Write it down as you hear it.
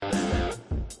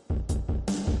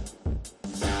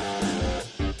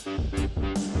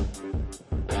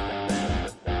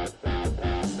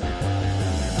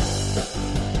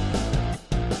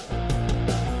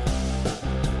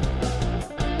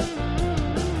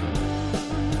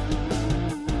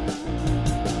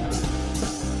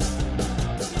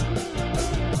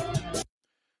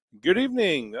Good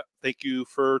evening. Thank you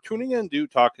for tuning in to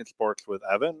Talking Sports with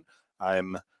Evan.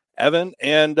 I'm Evan,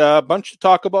 and a bunch to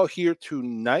talk about here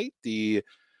tonight. The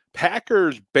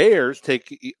Packers-Bears play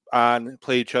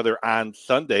each other on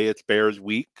Sunday. It's Bears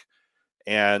week,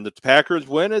 and if the Packers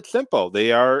win, it's simple.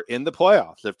 They are in the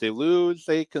playoffs. If they lose,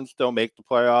 they can still make the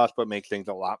playoffs, but make things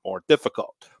a lot more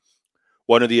difficult.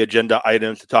 One of the agenda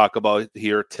items to talk about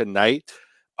here tonight.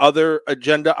 Other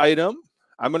agenda item,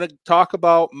 I'm going to talk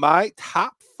about my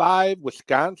top 5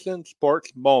 Wisconsin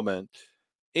sports moments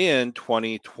in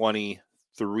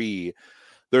 2023.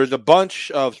 There's a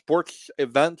bunch of sports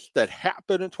events that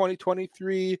happened in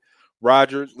 2023.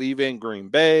 Rodgers leaving Green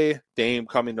Bay, Dame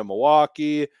coming to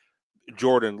Milwaukee,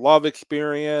 Jordan Love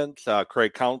experience,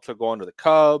 Craig Counsell going to the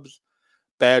Cubs,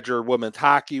 Badger women's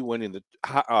hockey winning the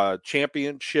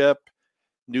championship,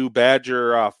 new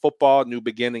Badger football, new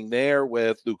beginning there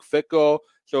with Luke Fickell.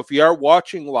 So if you are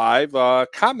watching live,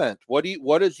 comment. What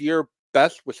is your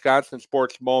best Wisconsin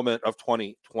sports moment of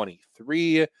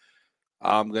 2023?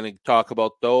 I'm going to talk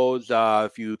about those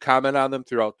if you comment on them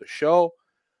throughout the show.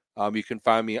 You can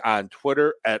find me on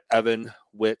Twitter at Evan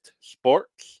Witt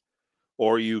Sports,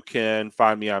 or you can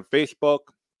find me on Facebook,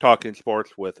 Talking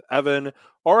Sports with Evan,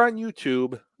 or on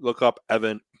YouTube, look up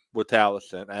Evan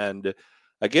Witalison. And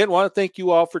again, want to thank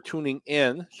you all for tuning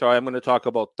in. So I'm going to talk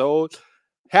about those.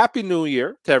 Happy New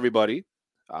Year to everybody.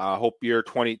 Hope your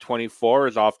 2024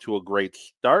 is off to a great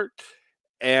start.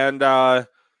 And I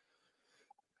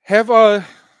guess,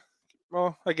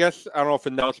 I don't know if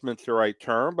announcement's the right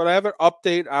term, but I have an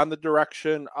update on the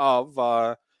direction of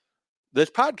this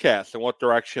podcast and what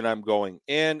direction I'm going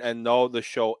in. And no, the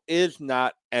show is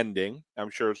not ending. I'm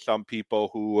sure some people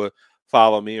who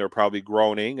follow me are probably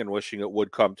groaning and wishing it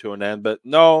would come to an end, but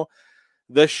no,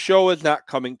 the show is not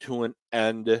coming to an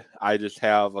end. I just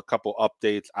have a couple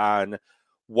updates on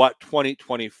what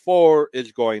 2024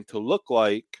 is going to look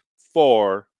like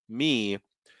for me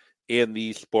in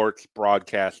the sports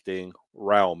broadcasting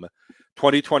realm.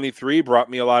 2023 brought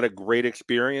me a lot of great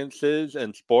experiences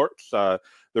in sports. The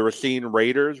Racine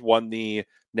Raiders won the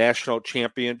national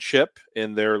championship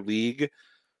in their league.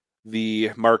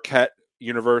 The Marquette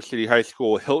University High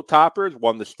School Hilltoppers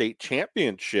won the state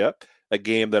championship, a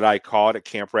game that I called at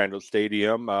Camp Randall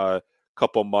Stadium a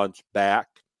couple months back.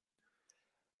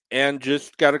 And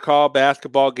just got to call a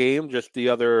basketball game just the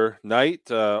other night.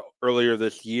 Earlier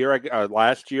this year,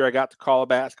 last year, I got to call a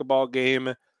basketball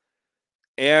game.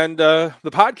 And the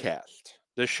podcast,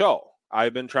 the show.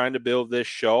 I've been trying to build this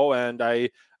show, and I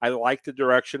like the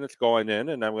direction it's going in,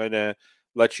 and I'm going to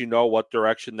let you know what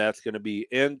direction that's going to be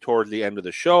in towards the end of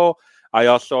the show. I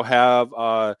also have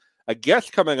a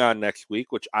guest coming on next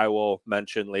week, which I will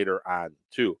mention later on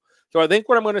too. So I think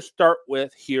what I'm going to start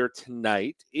with here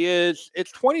tonight is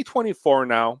it's 2024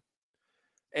 now,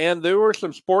 and there were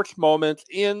some sports moments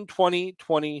in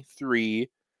 2023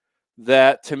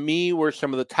 that to me were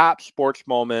some of the top sports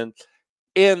moments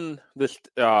in the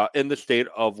state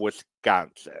of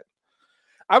Wisconsin.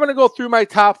 I'm going to go through my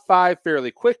top 5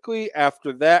 fairly quickly.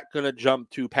 After that, going to jump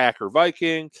to Packer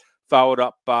Vikings, followed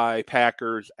up by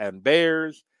Packers and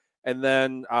Bears, and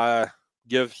then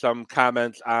give some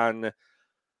comments on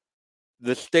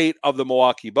the state of the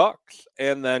Milwaukee Bucks,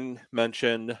 and then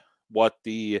mention what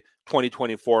the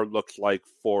 2024 looks like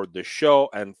for the show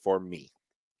and for me.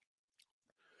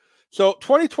 So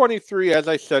 2023, as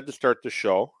I said to start the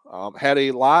show, had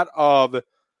a lot of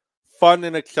fun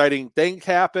and exciting things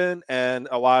happen and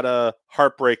a lot of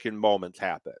heartbreaking moments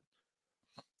happen.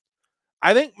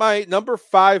 I think my number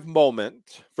 5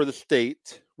 moment for the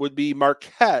state would be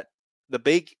Marquette, the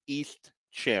Big East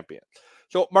champion.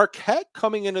 So Marquette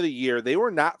coming into the year, they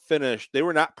were not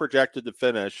projected to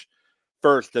finish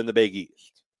first in the Big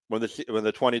East when the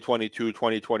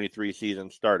 2022-2023 season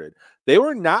started. They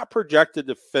were not projected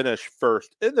to finish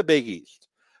first in the Big East.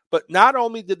 But not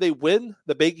only did they win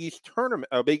the Big East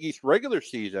tournament, Big East regular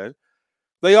season,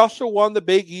 they also won the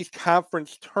Big East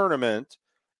Conference tournament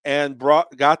and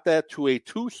got that to a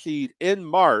 2 seed in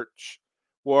March,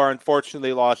 where unfortunately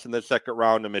they lost in the second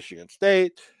round to Michigan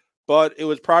State. But it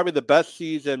was probably the best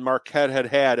season Marquette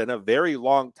had in a very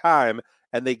long time,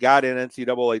 and they got an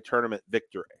NCAA tournament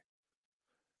victory.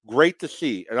 Great to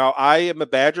see. And now I am a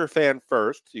Badger fan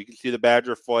first. You can see the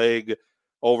Badger flag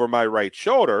over my right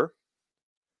shoulder.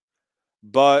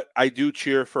 But I do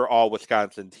cheer for all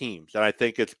Wisconsin teams. And I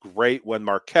think it's great when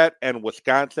Marquette and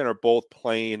Wisconsin are both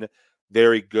playing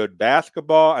very good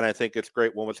basketball. And I think it's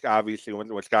great when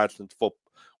Wisconsin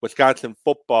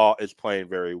football is playing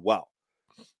very well.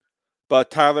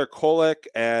 But Tyler Kolek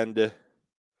and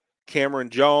Cameron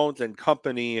Jones and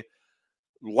company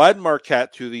led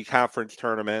Marquette to the conference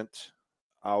tournament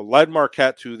led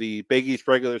Marquette to the Big East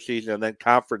regular season and then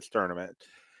conference tournament.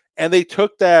 And they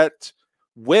took that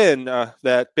win,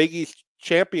 that Big East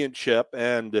championship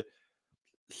and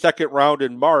second round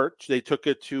in March. They took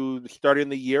it to starting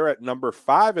the year at number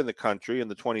 5 in the country in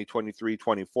the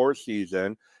 2023-24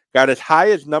 season, got as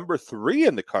high as number 3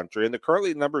 in the country, and they're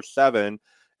currently number 7.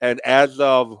 And as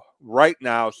of right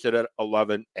now, sit at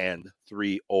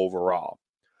 11-3 overall.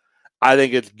 I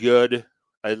think it's good.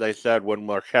 As I said, when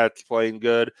Marquette's playing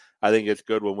good, I think it's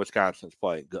good when Wisconsin's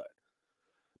playing good.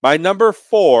 My number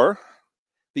 4,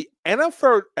 the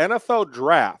NFL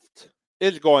draft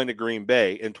is going to Green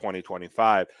Bay in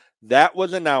 2025. That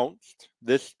was announced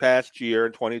this past year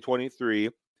in 2023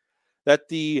 that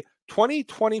the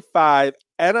 2025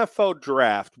 NFL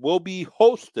draft will be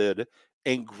hosted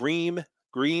in Green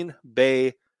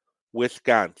Bay,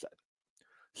 Wisconsin.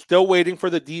 Still waiting for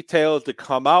the details to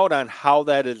come out on how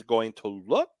that is going to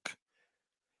look.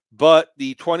 But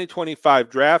the 2025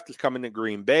 draft is coming to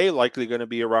Green Bay, likely going to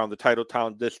be around the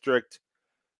Titletown district,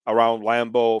 around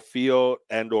Lambeau Field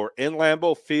and or in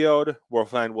Lambeau Field. We'll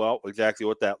find exactly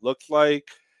what that looks like.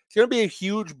 It's going to be a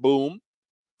huge boom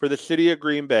for the city of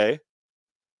Green Bay,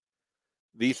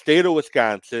 the state of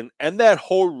Wisconsin, and that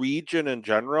whole region in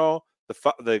general.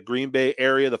 The Green Bay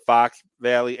area, the Fox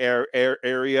Valley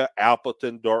area,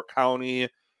 Appleton, Dork County,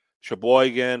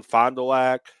 Sheboygan, Fond du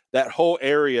Lac, that whole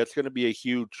area, it's going to be a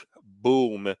huge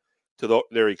boom to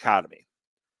their economy.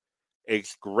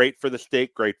 It's great for the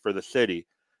state, great for the city.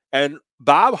 And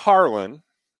Bob Harlan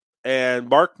and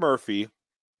Mark Murphy,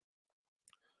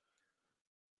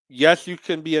 yes, you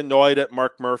can be annoyed at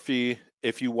Mark Murphy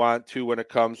if you want to when it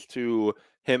comes to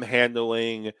him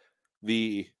handling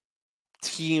the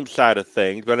team side of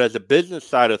things, but as a business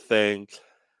side of things,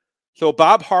 so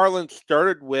Bob Harlan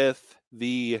started with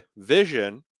the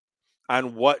vision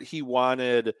on what he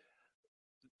wanted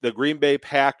the Green Bay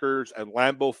Packers and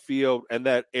Lambeau Field and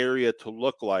that area to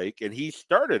look like, and he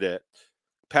started it,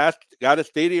 got a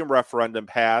stadium referendum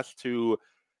passed to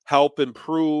help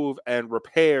improve and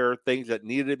repair things that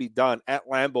needed to be done at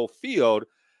Lambeau Field,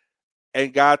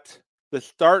 and got the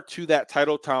start to that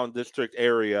Titletown district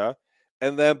area.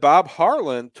 And then Bob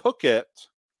Harlan took it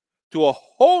to a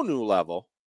whole new level.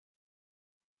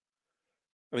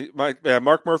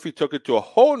 Mark Murphy took it to a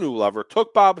whole new level,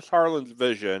 took Bob Harlan's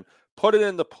vision, put it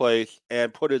into place,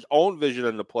 and put his own vision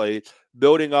into place,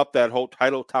 building up that whole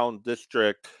Titletown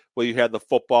district where you had the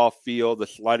football field, the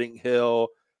sledding hill,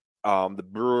 the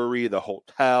brewery, the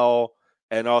hotel,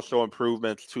 and also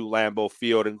improvements to Lambeau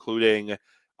Field, including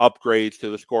upgrades to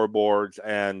the scoreboards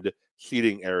and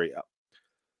seating area.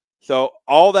 So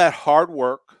all that hard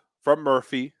work from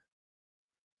Murphy,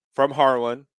 from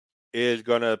Harlan, is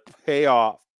going to pay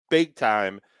off big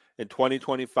time in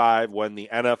 2025 when the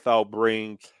NFL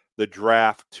brings the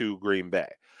draft to Green Bay.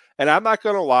 And I'm not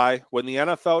going to lie, when the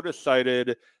NFL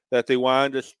decided that they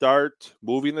wanted to start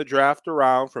moving the draft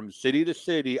around from city to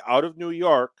city out of New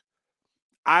York,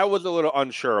 I was a little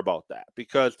unsure about that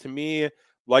because to me,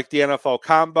 like the NFL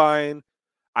Combine,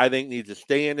 I think needs to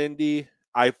stay in Indy.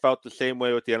 I felt the same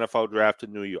way with the NFL draft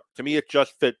in New York. To me, it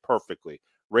just fit perfectly.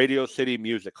 Radio City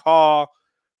Music Hall,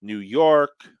 New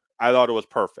York, I thought it was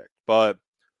perfect. But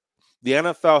the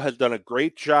NFL has done a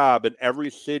great job in every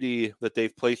city that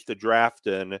they've placed the draft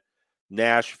in.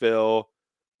 Nashville,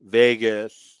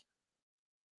 Vegas,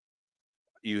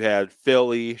 you had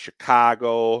Philly,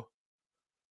 Chicago,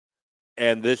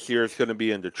 and this year it's going to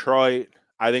be in Detroit.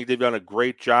 I think they've done a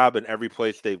great job in every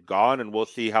place they've gone, and we'll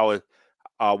see how it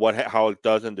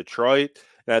does in Detroit.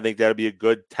 And I think that'll be a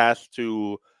good test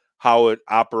to how it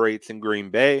operates in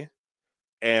Green Bay.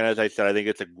 And as I said, I think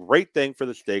it's a great thing for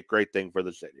the state, great thing for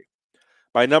the city.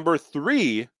 My number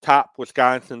 3 top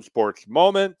Wisconsin sports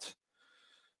moment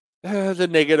is a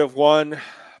negative one,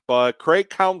 but Craig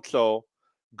Counsell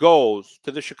goes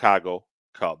to the Chicago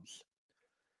Cubs.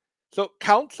 So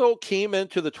Counsell came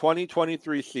into the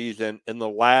 2023 season in the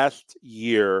last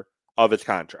year of his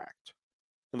contract.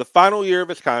 In the final year of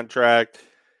his contract,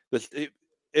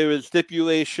 it was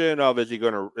stipulation of is he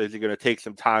going to take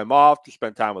some time off to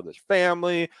spend time with his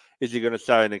family? Is he going to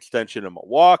sign an extension in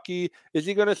Milwaukee? Is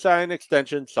he going to sign an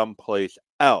extension someplace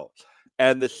else?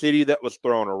 And the city that was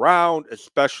thrown around,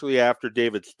 especially after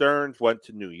David Stearns went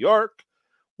to New York,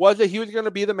 was that he was going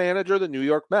to be the manager of the New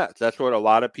York Mets. That's what a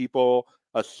lot of people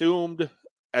assumed,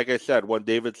 like I said, when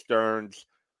David Stearns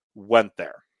went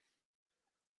there.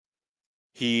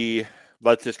 He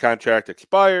lets his contract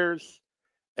expires,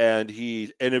 and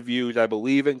he interviews, I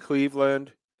believe, in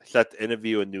Cleveland, set the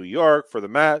interview in New York for the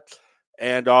Mets,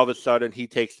 and all of a sudden he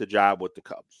takes the job with the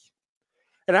Cubs.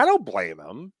 And I don't blame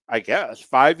him, I guess.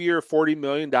 5-year, $40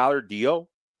 million deal.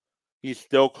 He's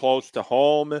still close to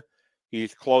home.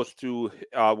 He's close to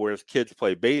where his kids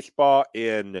play baseball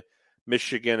in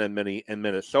Michigan and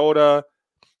Minnesota.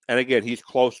 And again, he's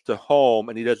close to home,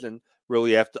 and he doesn't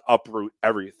really have to uproot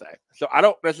everything. So I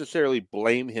don't necessarily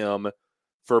blame him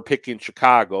for picking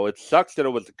Chicago. It sucks that it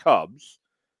was the Cubs,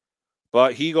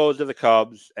 but he goes to the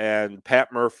Cubs, and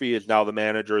Pat Murphy is now the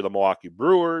manager of the Milwaukee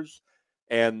Brewers,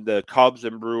 and the Cubs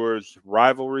and Brewers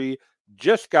rivalry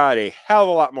just got a hell of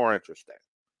a lot more interesting.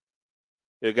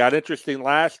 It got interesting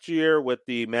last year with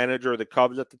the manager of the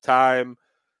Cubs at the time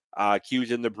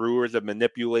accusing the Brewers of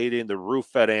manipulating the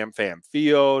roof at AmFam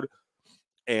Field,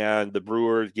 and the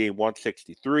Brewers game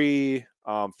 163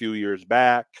 a few years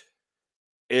back.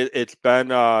 It's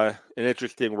been an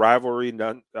interesting rivalry.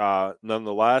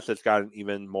 Nonetheless, it's gotten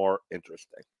even more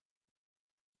interesting.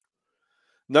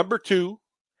 Number 2,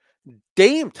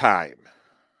 Dame time.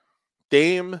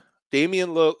 Damian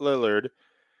Lillard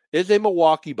is a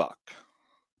Milwaukee Buck.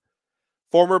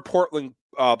 Former Portland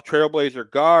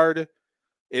Trailblazer guard.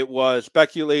 It was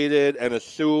speculated and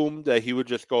assumed that he would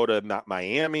just go to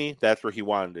Miami. That's where he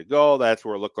wanted to go. That's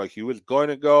where it looked like he was going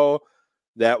to go.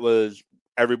 That was,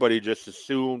 everybody just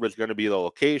assumed was going to be the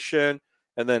location.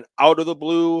 And then out of the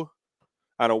blue,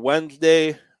 on a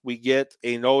Wednesday, we get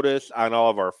a notice on all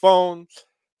of our phones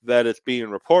that it's being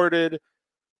reported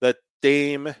that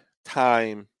Dame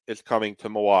time is coming to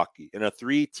Milwaukee. In a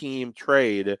 3-team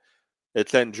trade, it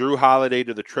sent Drew Holiday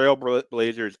to the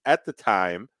Trailblazers at the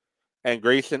time, and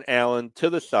Grayson Allen to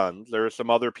the Suns. There are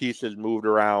some other pieces moved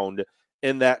around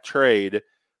in that trade,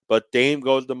 but Dame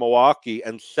goes to Milwaukee.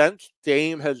 And since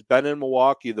Dame has been in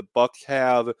Milwaukee, the Bucks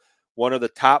have one of the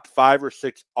top 5 or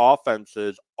 6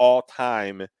 offenses all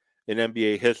time in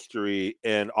NBA history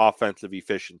in offensive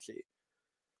efficiency.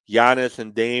 Giannis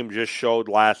and Dame just showed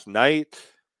last night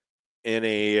in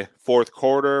a fourth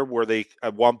quarter where they,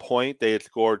 at one point, they had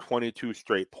scored 22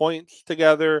 straight points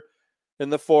together in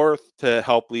the fourth to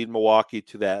help lead Milwaukee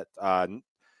to that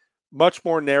much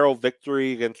more narrow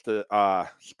victory against the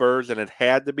Spurs than it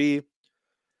had to be.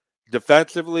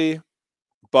 Defensively,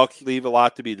 Bucks leave a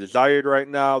lot to be desired right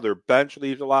now. Their bench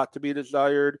leaves a lot to be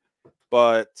desired,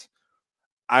 but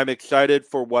I'm excited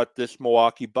for what this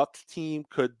Milwaukee Bucks team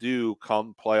could do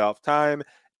come playoff time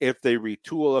if they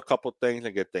retool a couple things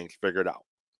and get things figured out.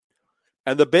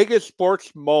 And the biggest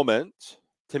sports moment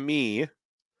to me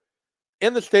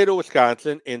in the state of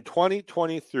Wisconsin in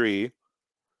 2023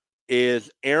 is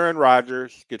Aaron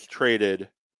Rodgers gets traded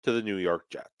to the New York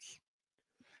Jets.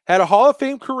 Had a Hall of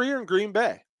Fame career in Green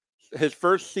Bay. His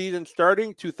first season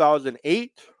starting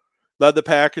 2008, led the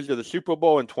Packers to the Super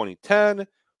Bowl in 2010,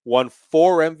 won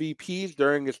 4 MVPs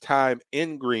during his time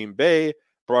in Green Bay,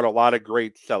 brought a lot of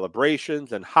great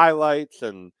celebrations and highlights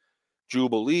and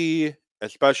jubilee,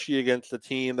 especially against the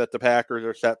team that the Packers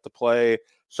are set to play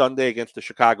Sunday against the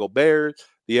Chicago Bears.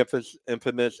 The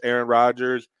infamous Aaron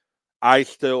Rodgers, "I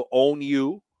still own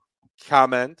you"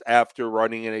 comment after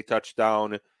running in a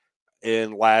touchdown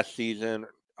in last season's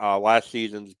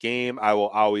game. "I will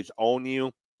always own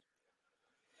you."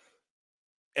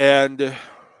 And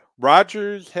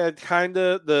Rodgers had kind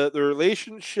of the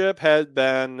relationship had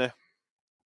been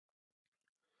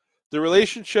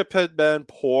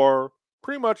poor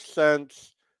pretty much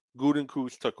since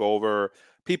Gutekunst took over.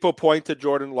 People point to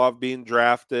Jordan Love being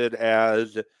drafted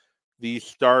as the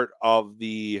start of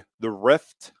the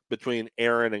rift between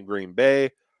Aaron and Green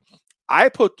Bay. I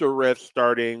put the rift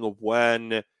starting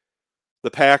when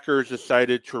the Packers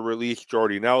decided to release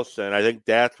Jordy Nelson. I think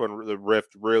that's when the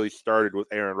rift really started with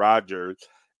Aaron Rodgers,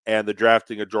 and the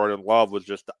drafting of Jordan Love was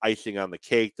just the icing on the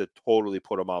cake that totally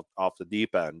put him off the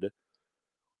deep end.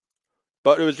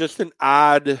 But it was just an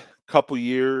odd couple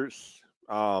years.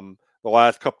 The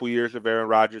last couple years of Aaron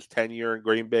Rodgers' tenure in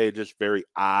Green Bay, just very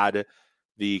odd.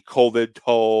 The COVID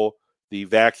toll, the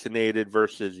vaccinated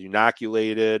versus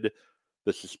inoculated,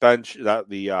 the suspension, not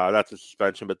the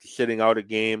suspension, but the sitting out a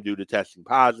game due to testing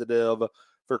positive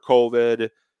for COVID,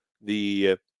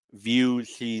 the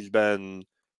views he's been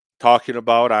talking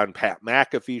about on Pat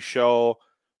McAfee's show,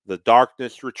 the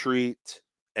darkness retreat,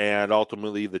 and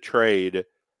ultimately the trade.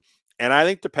 And I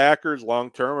think the Packers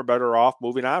long-term are better off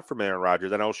moving on from Aaron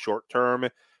Rodgers. I know short-term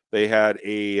they had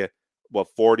a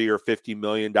 $40 or $50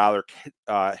 million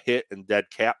hit in dead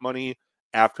cap money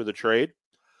after the trade.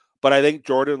 But I think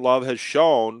Jordan Love has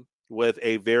shown with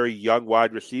a very young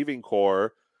wide receiving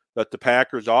core that the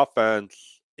Packers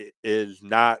offense is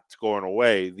not going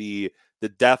away. The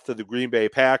death of the Green Bay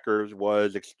Packers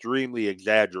was extremely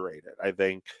exaggerated. I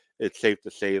think it's safe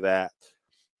to say that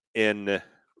in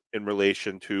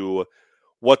relation to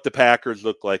what the Packers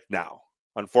look like now.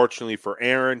 Unfortunately for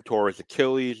Aaron, tore his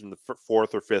Achilles in the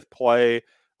 4th or 5th play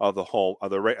of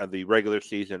the regular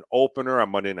season opener on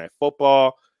Monday Night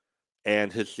Football,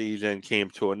 and his season came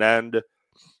to an end.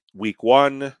 Week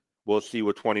 1, we'll see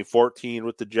what 2014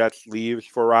 with the Jets leaves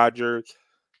for Rodgers,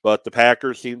 but the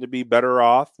Packers seem to be better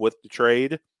off with the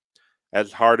trade,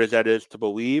 as hard as that is to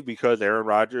believe, because Aaron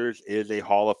Rodgers is a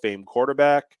Hall of Fame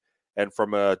quarterback, and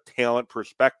from a talent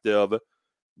perspective,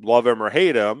 love him or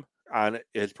hate him on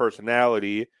his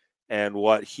personality and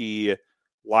what he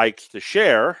likes to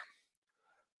share,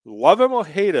 love him or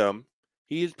hate him,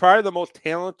 he's probably the most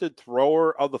talented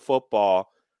thrower of the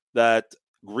football that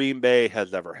Green Bay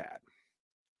has ever had.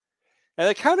 And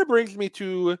it kind of brings me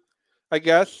to, I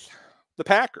guess, the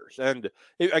Packers. And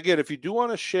again, if you do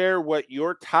want to share what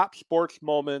your top sports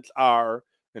moments are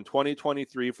in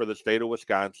 2023 for the state of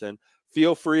Wisconsin,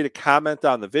 feel free to comment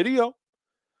on the video.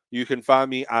 You can find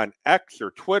me on X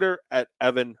or Twitter at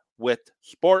Evan Witt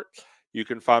Sports. You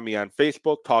can find me on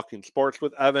Facebook, Talking Sports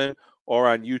with Evan, or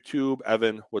on YouTube,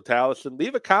 Evan Witalison.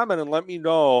 Leave a comment and let me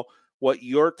know what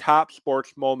your top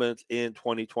sports moments in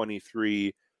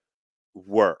 2023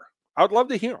 were. I would love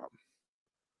to hear them.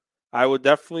 I would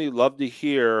definitely love to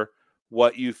hear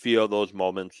what you feel those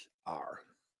moments are.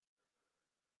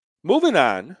 Moving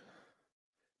on,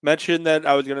 mentioned that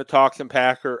I was going to talk some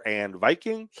Packer and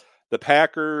Vikings. The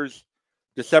Packers,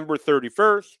 December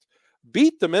 31st,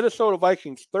 beat the Minnesota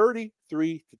Vikings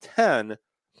 33-10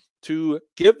 to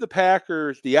give the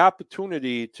Packers the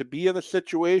opportunity to be in a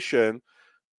situation,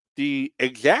 the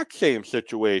exact same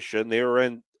situation they were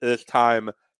in this time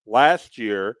last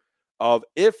year, of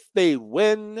if they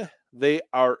win, they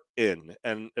are in.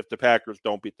 And if the Packers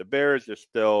don't beat the Bears, they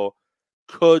still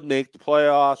could make the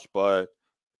playoffs, but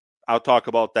I'll talk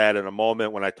about that in a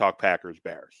moment when I talk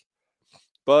Packers-Bears.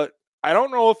 But I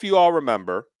don't know if you all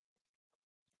remember.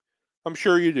 I'm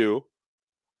sure you do.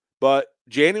 But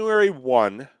January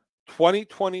 1,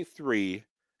 2023,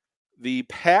 the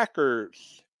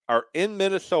Packers are in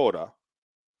Minnesota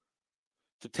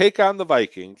to take on the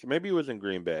Vikings. Maybe it was in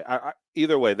Green Bay.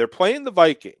 Either way, they're playing the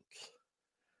Vikings.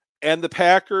 And the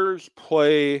Packers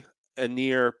play a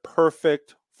near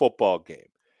perfect football game.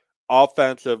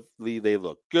 Offensively, they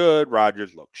look good.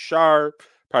 Rodgers looked sharp.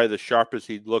 Probably the sharpest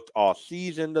he'd looked all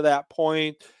season to that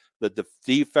point. The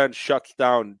defense shuts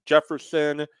down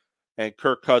Jefferson, and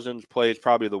Kirk Cousins plays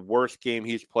probably the worst game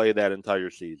he's played that entire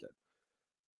season.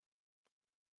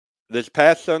 This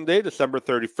past Sunday, December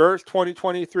 31st,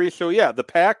 2023. So, yeah, the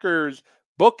Packers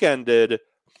bookended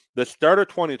the start of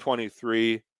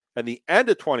 2023 and the end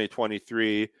of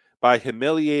 2023 by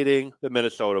humiliating the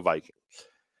Minnesota Vikings.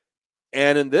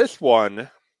 And in this one,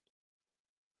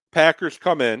 Packers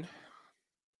come in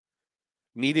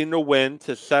needing to win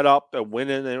to set up a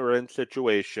win-and-win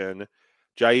situation.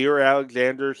 Jaire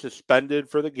Alexander suspended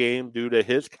for the game due to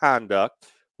his conduct,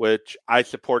 which I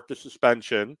support the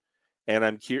suspension, and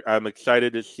I'm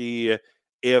excited to see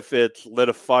if it's lit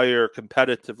a fire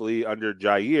competitively under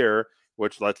Jaire,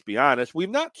 which, let's be honest, we've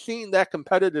not seen that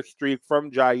competitive streak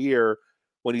from Jaire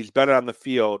when he's been on the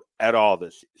field at all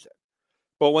this season.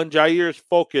 But when Jaire's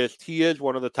focused, he is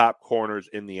one of the top corners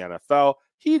in the NFL.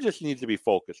 He just needs to be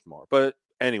focused more. But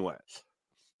anyways,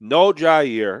 no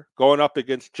Jaire going up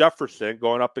against Jefferson,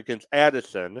 going up against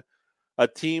Addison, a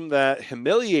team that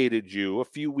humiliated you a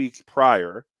few weeks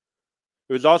prior.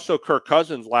 It was also Kirk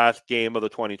Cousins' last game of the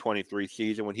 2023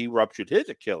 season when he ruptured his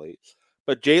Achilles.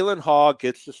 But Jalen Hall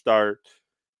gets the start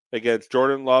against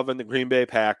Jordan Love and the Green Bay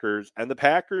Packers. And the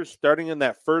Packers, starting in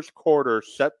that first quarter,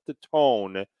 set the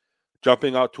tone,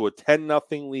 jumping out to a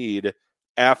 10-0 lead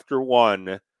after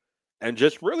one, and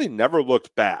just really never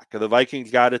looked back. The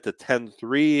Vikings got it to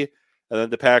 10-3, and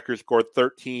then the Packers scored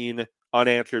 13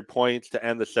 unanswered points to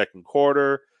end the second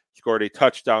quarter, scored a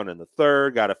touchdown in the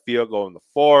third, got a field goal in the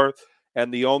fourth,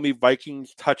 and the only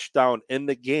Vikings touchdown in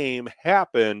the game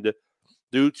happened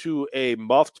due to a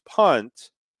muffed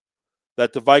punt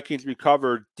that the Vikings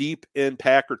recovered deep in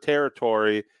Packer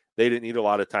territory. They didn't need a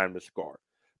lot of time to score.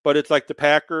 But it's like the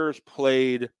Packers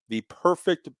played the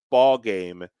perfect ball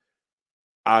game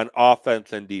on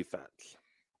offense and defense.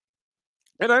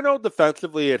 And I know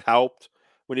defensively it helped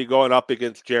when you're going up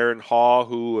against Jaren Hall,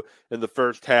 who in the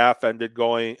first half ended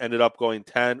up going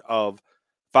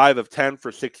 5 of 10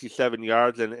 for 67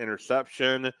 yards and an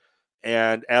interception.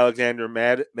 And Alexander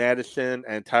Madison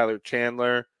and Tyler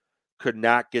Chandler could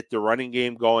not get the running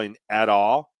game going at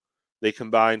all. They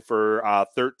combined for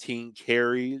 13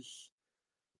 carries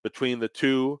between the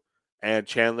two, and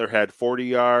Chandler had 40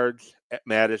 yards.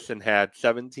 Madison had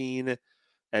 17,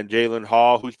 and Jalen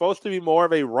Hall, who's supposed to be more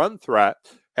of a run threat,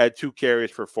 had 2 carries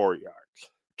for 4 yards.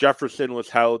 Jefferson was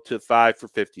held to 5 for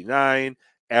 59,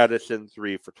 Addison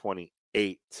 3 for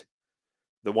 28.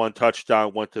 The one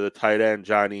touchdown went to the tight end,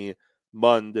 Johnny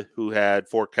Mund, who had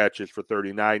 4 catches for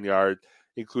 39 yards,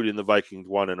 including the Vikings'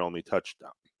 one and only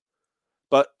touchdown.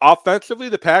 But offensively,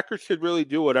 the Packers could really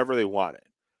do whatever they wanted.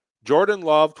 Jordan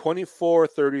Love,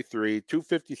 24-33,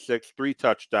 256, 3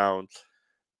 touchdowns.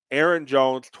 Aaron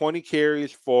Jones, 20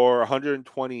 carries for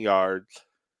 120 yards.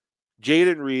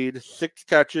 Jaden Reed, 6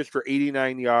 catches for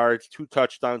 89 yards, 2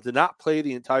 touchdowns. Did not play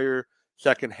the entire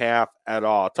second half at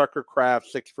all. Tucker Kraft,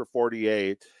 6 for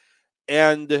 48.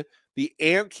 And the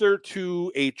answer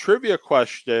to a trivia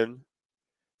question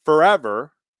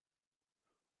forever,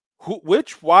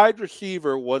 which wide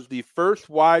receiver was the first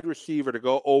wide receiver to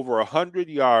go over 100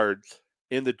 yards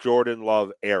in the Jordan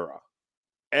Love era?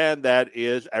 And that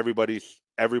is everybody's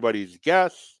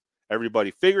guess.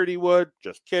 Everybody figured he would.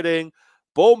 Just kidding.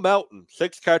 Bo Melton,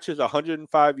 6 catches,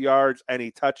 105 yards, and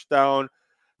a touchdown.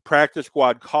 Practice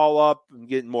squad call-up and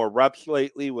getting more reps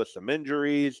lately with some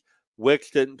injuries. Wicks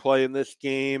didn't play in this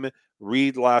game.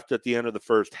 Reed left at the end of the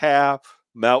first half.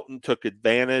 Melton took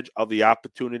advantage of the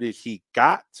opportunities he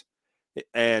got,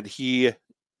 and he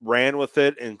ran with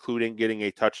it, including getting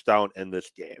a touchdown in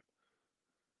this game.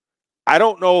 I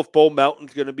don't know if Bo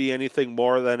Melton's going to be anything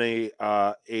more than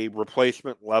a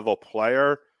replacement level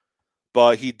player,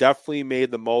 but he definitely made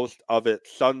the most of it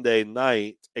Sunday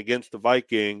night against the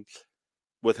Vikings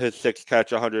with his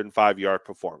 6-catch, 105-yard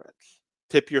performance.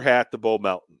 Tip your hat to Bo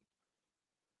Melton.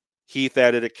 Heath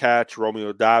added a catch.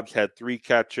 Romeo Doubs had 3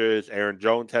 catches. Aaron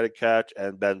Jones had a catch.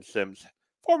 And Ben Sims,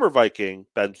 former Viking,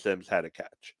 Ben Sims had a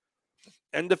catch.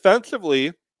 And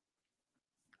defensively,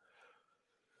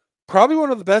 probably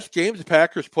one of the best games the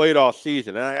Packers played all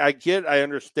season. And I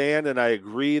understand, and I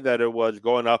agree that it was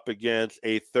going up against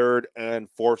a 3rd and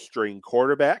 4th string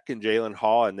quarterback in Jalen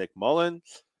Hall and Nick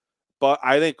Mullins. But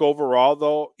I think overall,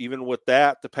 though, even with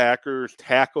that, the Packers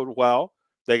tackled well.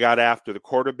 They got after the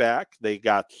quarterback. They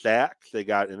got sacks. They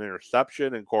got an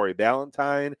interception in Corey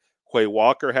Ballantyne. Quay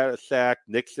Walker had a sack.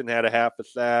 Nixon had a half a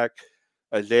sack.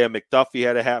 Isaiah McDuffie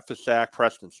had a half a sack.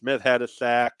 Preston Smith had a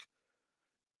sack.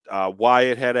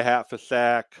 Wyatt had a half a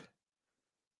sack.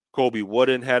 Colby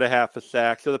Wooden had a half a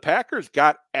sack. So the Packers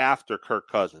got after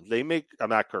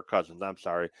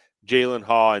Jalen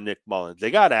Hall and Nick Mullins.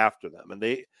 They got after them, and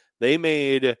they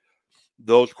made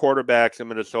those quarterbacks in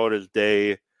Minnesota's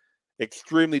day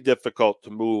extremely difficult to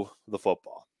move the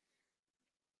football.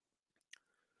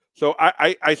 So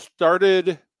I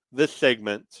started this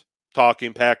segment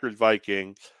talking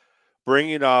Packers-Vikings,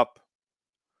 bringing up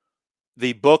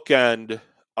the bookend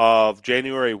of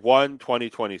January 1,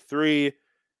 2023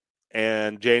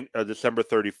 and December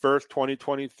 31st,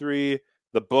 2023,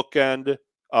 the bookend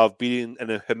of beating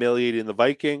and humiliating the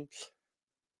Vikings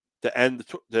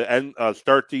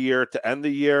start the year to end the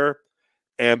year.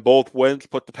 And both wins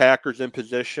put the Packers in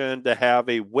position to have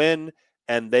a win,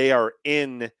 and they are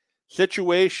in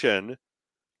situation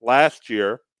last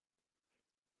year.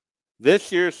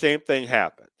 This year, same thing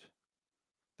happened.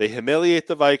 They humiliate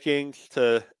the Vikings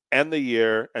to end the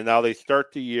year, and now they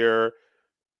start the year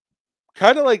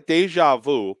kind of like deja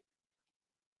vu,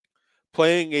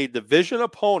 playing a division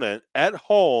opponent at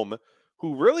home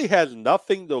who really has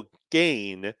nothing to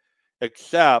gain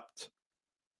except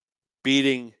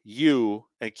beating you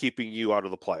and keeping you out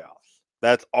of the playoffs.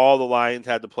 That's all the Lions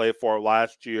had to play for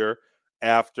last year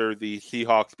after the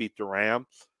Seahawks beat the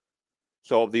Rams.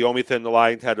 So the only thing the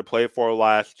Lions had to play for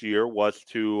last year was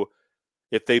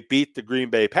if they beat the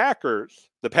Green Bay Packers,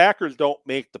 the Packers don't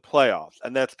make the playoffs.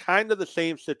 And that's kind of the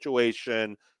same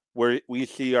situation where we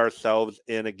see ourselves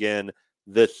in again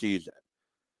this season.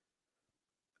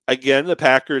 Again, the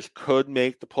Packers could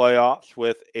make the playoffs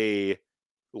with a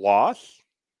loss,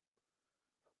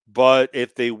 but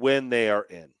if they win, they are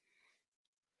in.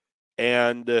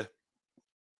 And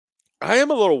I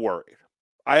am a little worried.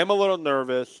 I am a little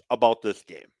nervous about this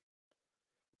game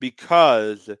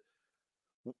because,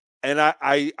 and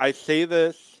I say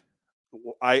this,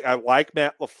 I like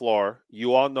Matt LaFleur.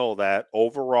 You all know that.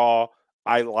 Overall,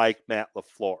 I like Matt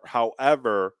LaFleur.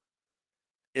 However,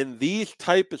 in these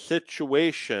type of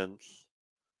situations,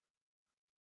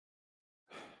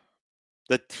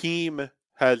 the team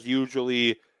has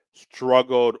usually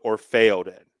struggled or failed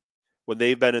in when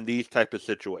they've been in these type of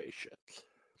situations.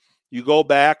 You go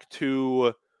back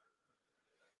to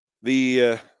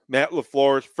the Matt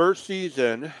LaFleur's first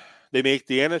season, they make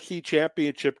the NFC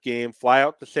Championship game, fly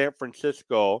out to San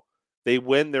Francisco. They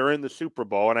win, they're in the Super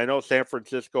Bowl, and I know San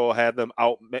Francisco had them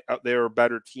out. They were a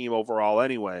better team overall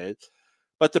anyways.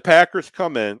 But the Packers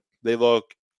come in, they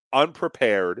look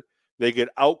unprepared. They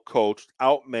get outcoached,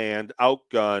 outmanned,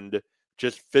 outgunned,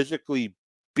 just physically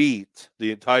beat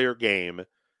the entire game.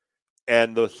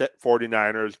 and the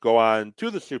 49ers go on to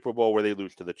the Super Bowl where they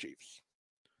lose to the Chiefs.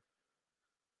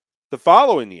 The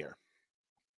following year,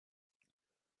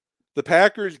 the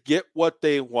Packers get what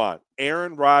they want.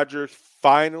 Aaron Rodgers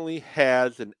finally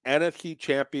has an NFC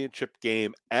Championship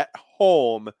game at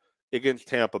home against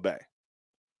Tampa Bay.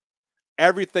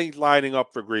 Everything's lining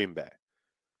up for Green Bay.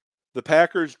 The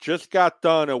Packers just got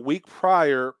done a week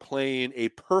prior playing a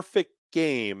perfect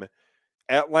game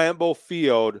at Lambeau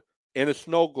Field in a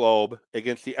snow globe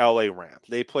against the LA Rams.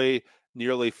 They play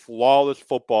nearly flawless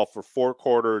football for 4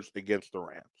 quarters against the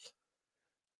Rams.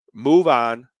 Move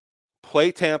on,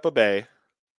 play Tampa Bay,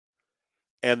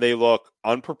 and they look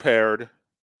unprepared.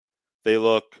 They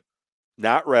look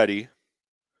not ready.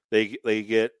 They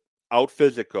get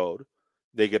out-physicoed.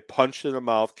 They get punched in the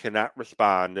mouth, cannot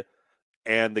respond,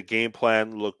 and the game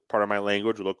plan, part of my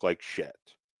language, looked like shit.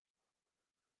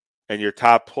 And your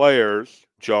top players,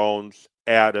 Jones,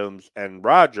 Adams, and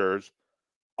Rodgers,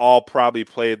 all probably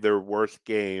played their worst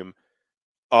game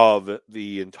of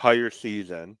the entire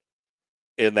season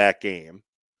in that game.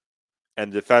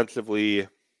 And defensively,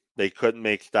 they couldn't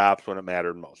make stops when it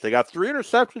mattered most. They got 3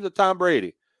 interceptions of Tom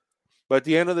Brady. But at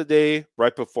the end of the day,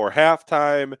 right before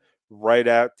halftime, right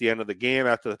at the end of the game,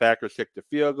 after the Packers kicked the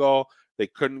field goal, they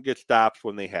couldn't get stops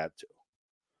when they had to.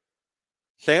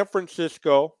 San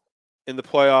Francisco, in the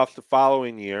playoffs the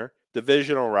following year,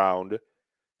 divisional round,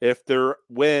 if they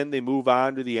win, they move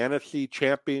on to the NFC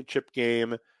Championship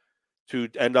game to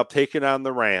end up taking on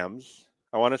the Rams.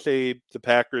 I want to say the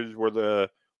Packers were the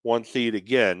 1 seed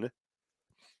again.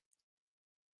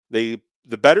 The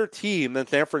better team than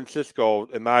San Francisco,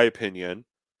 in my opinion.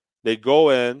 They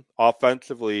go in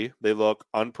offensively. They look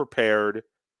unprepared.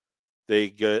 They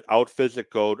get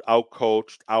out-physicaled,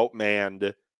 out-coached,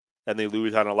 outmanned, and they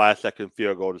lose on a last-second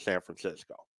field goal to San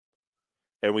Francisco.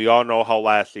 And we all know how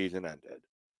last season ended.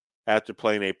 After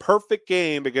playing a perfect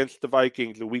game against the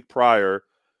Vikings the week prior,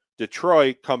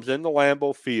 Detroit comes into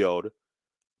Lambeau Field,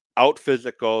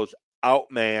 out-physicals,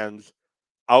 outmans,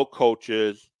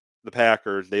 out-coaches the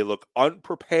Packers. They look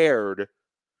unprepared,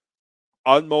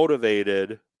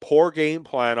 unmotivated, poor game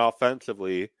plan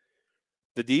offensively.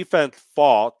 The defense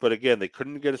fought, but again, they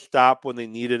couldn't get a stop when they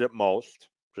needed it most,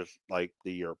 just like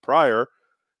the year prior,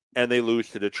 and they lose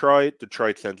to Detroit.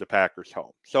 Detroit sends the Packers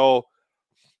home. So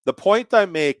the point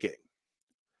I'm making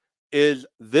is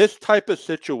this type of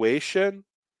situation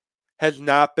has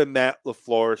not been Matt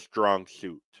LaFleur's strong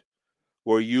suit,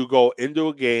 where you go into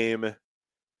a game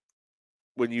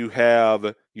when you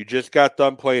just got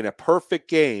done playing a perfect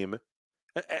game.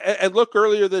 And look,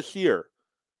 earlier this year,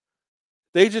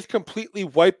 they just completely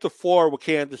wiped the floor with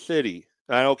Kansas City.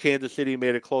 And I know Kansas City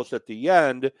made it close at the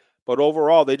end, but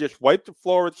overall, they just wiped the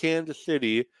floor with Kansas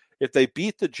City. If they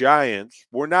beat the Giants,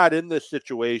 we're not in this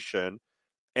situation,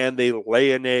 and they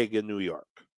lay an egg in New York.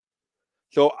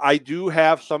 So I do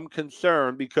have some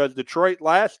concern because Detroit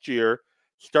last year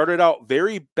started out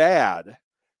very bad,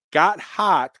 got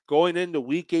hot going into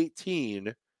Week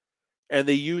 18, and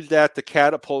they used that to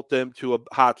catapult them to a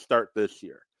hot start this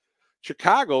year.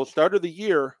 Chicago started the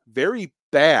year very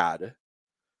bad.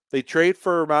 They trade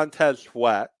for Montez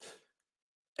Sweat,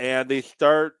 and they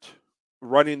start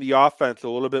running the offense a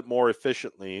little bit more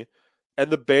efficiently. And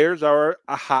the Bears are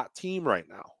a hot team right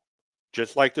now,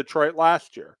 just like Detroit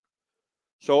last year.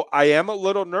 So I am a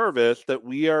little nervous that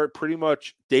we are pretty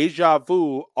much deja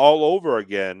vu all over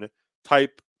again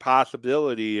type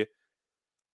possibility,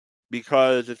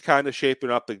 because it's kind of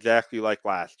shaping up exactly like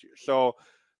last year. So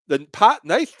the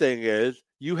nice thing is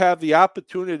you have the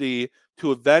opportunity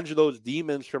to avenge those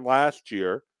demons from last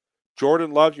year.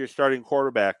 Jordan Love's your starting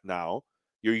quarterback now.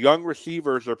 Your young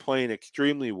receivers are playing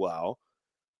extremely well.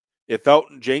 If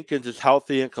Elton Jenkins is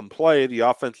healthy and can play, the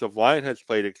offensive line has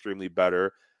played extremely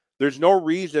better. There's no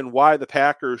reason why the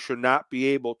Packers should not be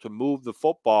able to move the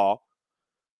football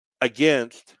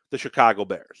against the Chicago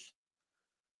Bears.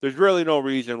 There's really no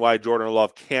reason why Jordan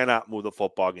Love cannot move the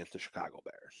football against the Chicago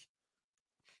Bears.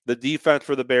 The defense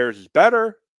for the Bears is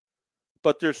better,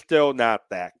 but they're still not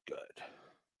that good.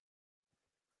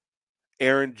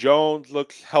 Aaron Jones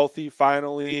looks healthy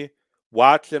finally.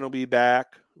 Watson will be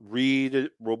back. Reed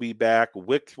will be back.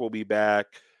 Wicks will be back.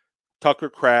 Tucker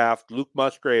Kraft, Luke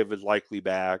Musgrave is likely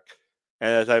back.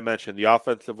 And as I mentioned, the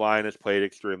offensive line has played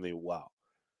extremely well.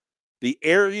 The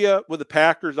area where the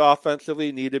Packers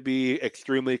offensively need to be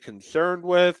extremely concerned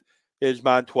with is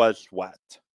Montez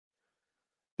Sweat.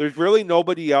 There's really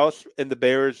nobody else in the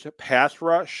Bears pass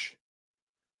rush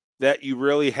that you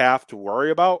really have to worry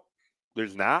about.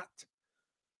 There's not.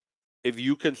 If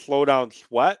you can slow down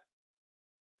Sweat,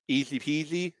 easy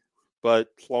peasy, but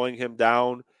slowing him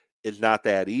down is not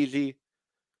that easy.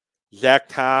 Zach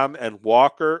Tom and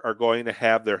Walker are going to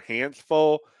have their hands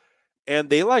full, and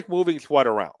they like moving Sweat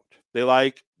around. They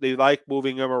like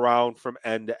moving him around from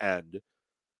end to end.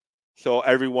 So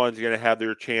everyone's going to have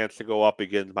their chance to go up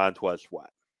against Montez Sweat.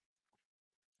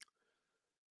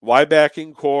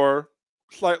 Linebacking core,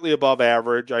 slightly above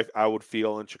average, I would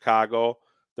feel, in Chicago.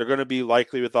 They're going to be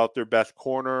likely without their best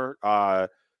corner,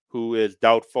 who is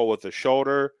doubtful with a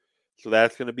shoulder. So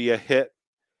that's going to be a hit.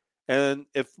 And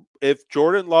if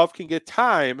Jordan Love can get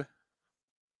time,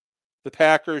 the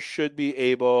Packers should be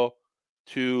able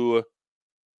to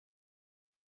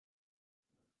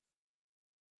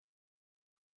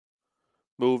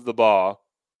move the ball.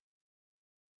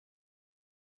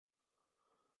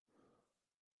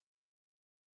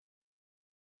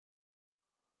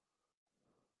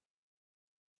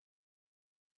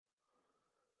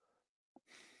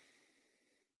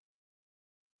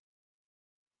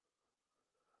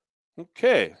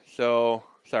 Okay, so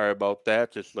sorry about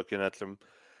that. Just looking at some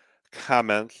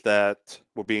comments that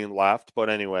were being left. But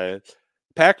anyway,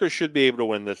 Packers should be able to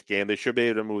win this game. They should be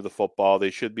able to move the football.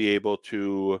 They should be able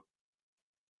to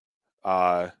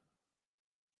get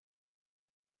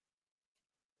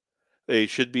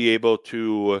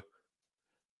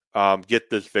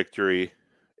this victory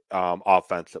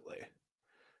offensively.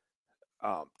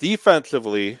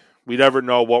 Defensively, we never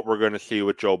know what we're going to see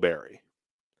with Joe Barry.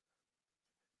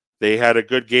 They had a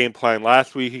good game plan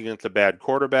last week against a bad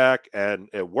quarterback, and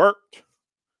it worked.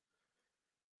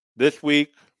 This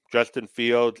week, Justin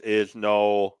Fields is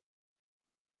no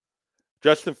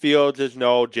Minnesota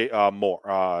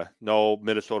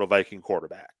Viking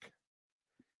quarterback.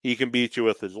 He can beat you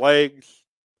with his legs,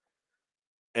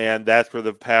 and that's where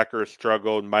the Packers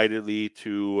struggled mightily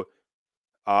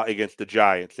against the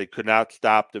Giants. They could not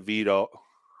stop DeVito.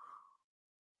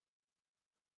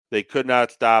 They could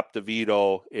not stop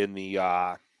DeVito in the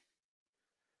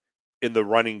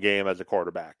running game as a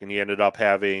quarterback, and he ended up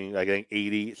having, I think,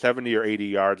 70 or 80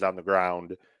 yards on the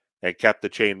ground and kept the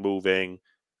chain moving.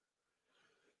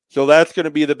 So that's going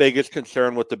to be the biggest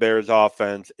concern with the Bears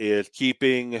offense, is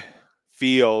keeping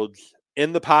Fields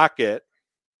in the pocket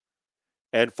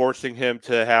and forcing him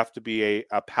to have to be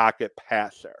a pocket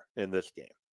passer in this game.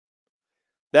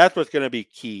 That's what's going to be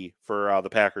key for the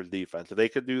Packers defense. If they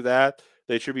could do that,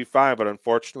 they should be fine. But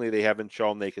unfortunately, they haven't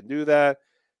shown they can do that.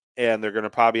 And they're going to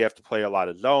probably have to play a lot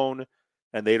of zone.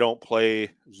 And they don't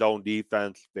play zone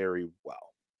defense very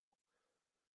well.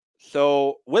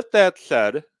 So with that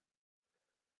said,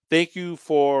 thank you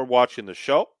for watching the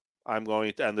show. I'm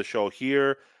going to end the show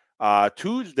here.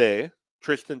 Tuesday,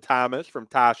 Tristan Thomas from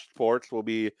Tosh Sports will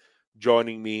be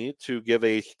joining me to give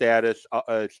a state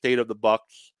of the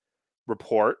Bucs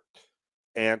report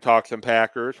and talk some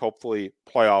Packers, hopefully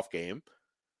playoff game.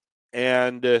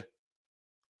 And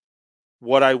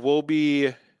what I will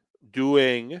be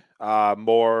doing I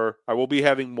will be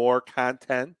having more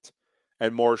content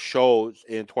and more shows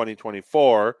in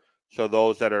 2024. So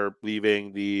those that are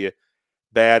leaving the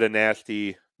bad and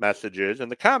nasty messages in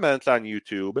the comments on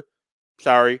YouTube,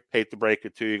 sorry, hate to break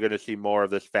it to you, you're going to see more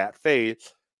of this fat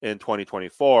face in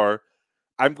 2024.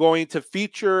 I'm going to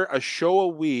feature a show a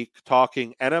week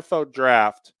talking NFL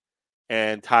draft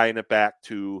and tying it back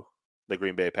to the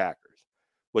Green Bay Packers.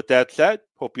 With that said,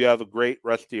 hope you have a great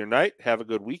rest of your night. Have a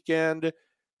good weekend.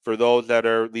 For those that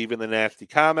are leaving the nasty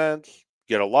comments,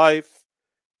 get a life,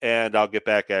 and I'll get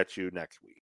back at you next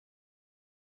week.